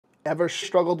Ever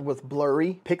struggled with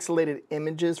blurry, pixelated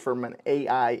images from an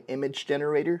AI image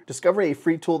generator? Discover a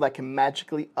free tool that can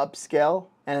magically upscale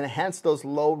and enhance those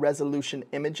low resolution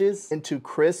images into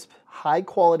crisp, high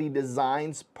quality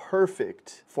designs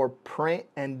perfect for print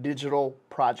and digital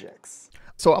projects.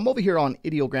 So I'm over here on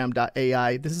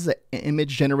Ideogram.ai. This is an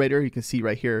image generator. You can see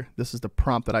right here, this is the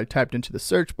prompt that I typed into the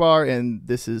search bar, and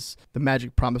this is the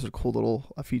magic prompt. There's a cool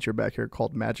little feature back here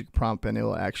called magic prompt, and it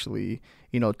will actually,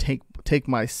 take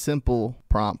my simple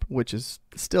prompt, which is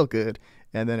still good,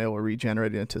 and then it will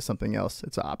regenerate it into something else.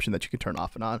 It's an option that you can turn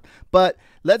off and on. But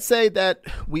let's say that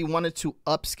we wanted to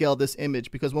upscale this image,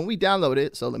 because when we download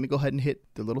it, so let me go ahead and hit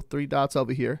the little three dots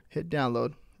over here, hit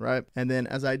download. Right, and then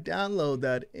as I download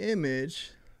that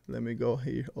image, let me go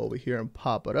here over here and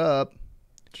pop it up.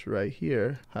 It's right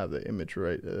here. Have the image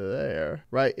right there.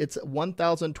 Right, it's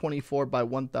 1024 by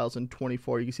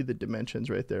 1024. You can see the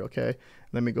dimensions right there. Okay,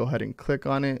 let me go ahead and click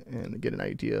on it and get an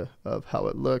idea of how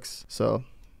it looks. So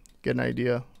get an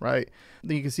idea, right?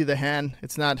 Then you can see the hand.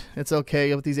 It's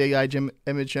okay with these AI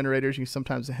image generators.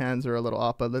 Sometimes the hands are a little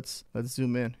off, but let's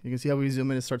zoom in. You can see how we zoom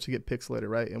in, it starts to get pixelated,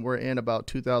 right? And we're in about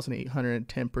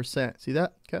 2,810%. See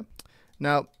that? Okay.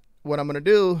 Now, what I'm gonna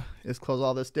do is close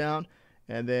all this down,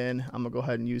 and then I'm gonna go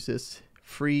ahead and use this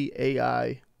free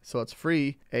AI. So it's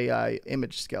free AI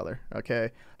image scaler, okay?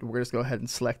 We're gonna just go ahead and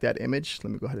select that image.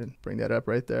 Let me go ahead and bring that up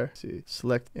right there. See,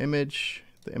 select image,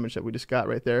 the image that we just got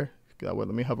right there. Let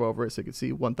me hover over it so you can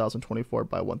see 1024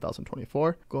 by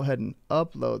 1024. Go ahead and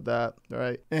upload that, all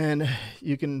right? And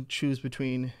you can choose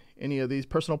between any of these,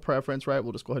 personal preference, right?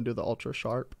 We'll just go ahead and do the ultra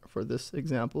sharp for this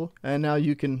example. And now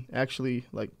you can actually,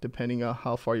 depending on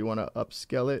how far you want to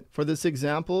upscale it. For this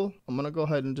example, I'm gonna go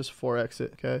ahead and just 4x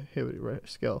it, okay? Here we go,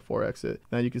 scale 4x it.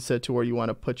 Now you can set to where you want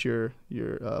to put your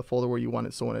folder where you want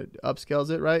it. So when it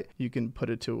upscales it, right, you can put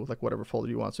it to whatever folder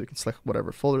you want. So you can select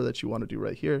whatever folder that you want to do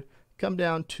right here. Come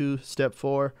down to step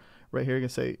 4 right here. You can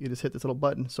say, you just hit this little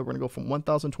button. So we're gonna go from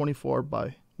 1024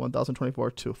 by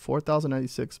 1024 to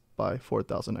 4096 by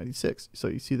 4096. So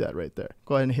you see that right there.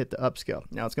 Go ahead and hit the upscale.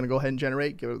 Now it's gonna go ahead and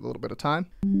generate. Give it a little bit of time.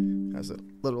 As a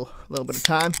little bit of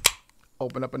time.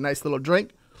 Open up a nice little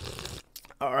drink.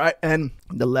 All right, and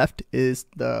the left is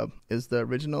the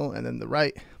original, and then the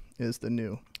right is the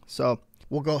new. So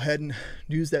we'll go ahead and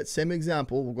use that same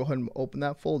example. We'll go ahead and open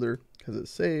that folder, because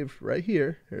it's saved right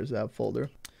here. Here's that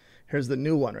folder. Here's the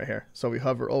new one right here. So we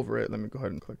hover over it. Let me go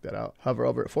ahead and click that out. Hover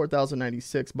over it,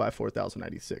 4096 by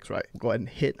 4096, right? We'll go ahead and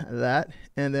hit that,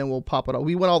 and then we'll pop it up.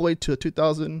 We went all the way to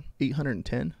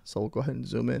 2810. So we'll go ahead and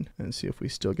zoom in and see if we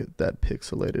still get that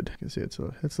pixelated. You can see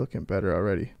it's looking better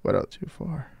already. Went out too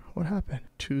far. What happened?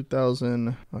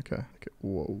 2000. Okay.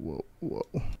 Whoa.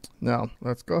 Now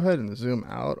let's go ahead and zoom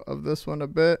out of this one a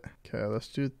bit. Okay, let's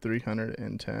do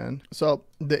 310. So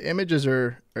the images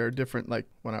are different. Like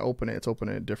when I open it, it's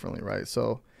opening it differently, right?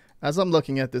 So as I'm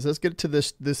looking at this, let's get to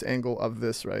this angle of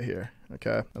this right here.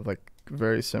 Okay, of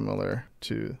very similar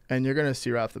to, and you're gonna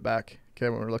see right off the back. Okay,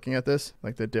 when we're looking at this,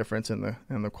 the difference in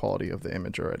the quality of the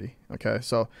image already. Okay,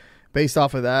 so based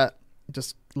off of that.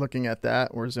 Just looking at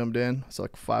that, we're zoomed in. It's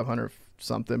 500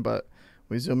 something, but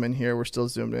we zoom in here, we're still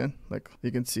zoomed in.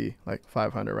 You can see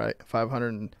 500, right?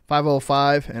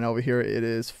 505, and over here it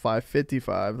is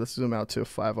 555. Let's zoom out to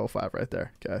 505 right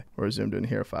there. Okay, we're zoomed in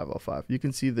here, 505. You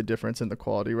can see the difference in the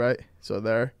quality, right? So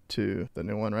there to the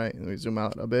new one, right? And we zoom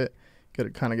out a bit.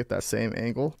 Kind of get that same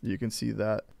angle. You can see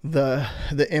that the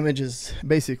image is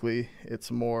basically,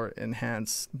 it's more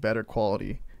enhanced, better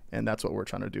quality. And that's what we're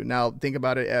trying to do. Now, think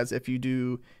about it as if you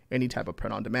do any type of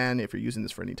print on demand, if you're using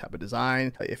this for any type of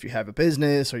design, if you have a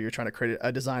business, or you're trying to create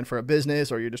a design for a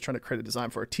business, or you're just trying to create a design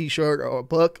for a t-shirt or a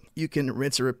book, you can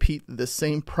rinse and repeat the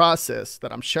same process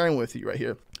that I'm sharing with you right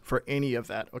here for any of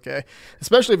that, okay?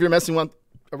 Especially if you're messing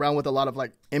around with a lot of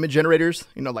image generators,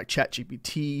 like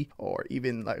ChatGPT, or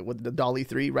even with the DALL-E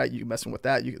 3, right? You messing with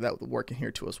that, that will work in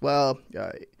here too as well.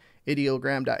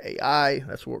 Ideogram.ai,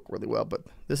 that's work really well, but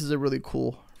this is a really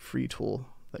cool free tool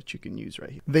that you can use right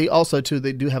here. They also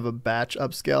they do have a batch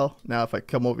upscale. Now if I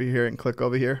come over here and click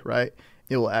over here, right,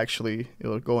 it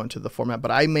will go into the format,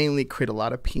 but I mainly create a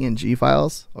lot of PNG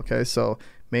files. Okay, so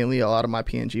mainly a lot of my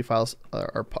PNG files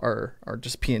are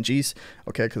just PNGs,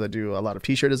 okay, because I do a lot of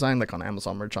t-shirt design on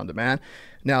Amazon Merch on Demand.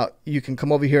 Now you can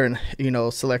come over here and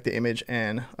select the image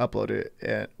and upload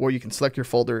it, or you can select your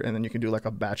folder and then you can do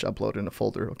a batch upload in a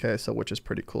folder, okay, so which is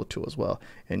pretty cool too as well.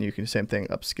 And you can same thing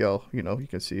upscale, you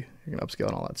can see you can upscale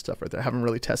and all that stuff right there. I haven't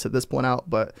really tested this one out,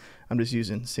 but I'm just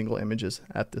using single images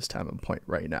at this time and point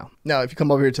right now. Now if you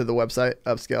come over here to the website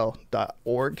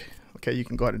upscale.org, okay, you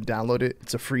can go ahead and download it.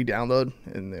 It's a free download,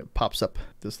 and it pops up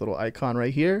this little icon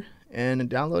right here, and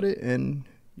download it, and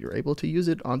you're able to use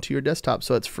it onto your desktop.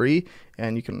 So it's free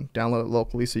and you can download it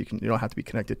locally, so you don't have to be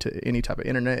connected to any type of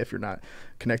internet. If you're not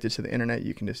connected to the internet,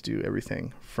 you can just do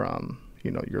everything from,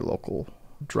 your local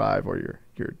drive or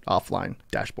your offline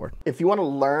dashboard. If you want to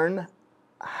learn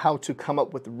how to come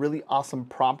up with really awesome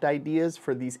prompt ideas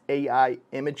for these AI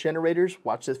image generators,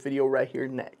 watch this video right here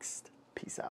next. Peace out.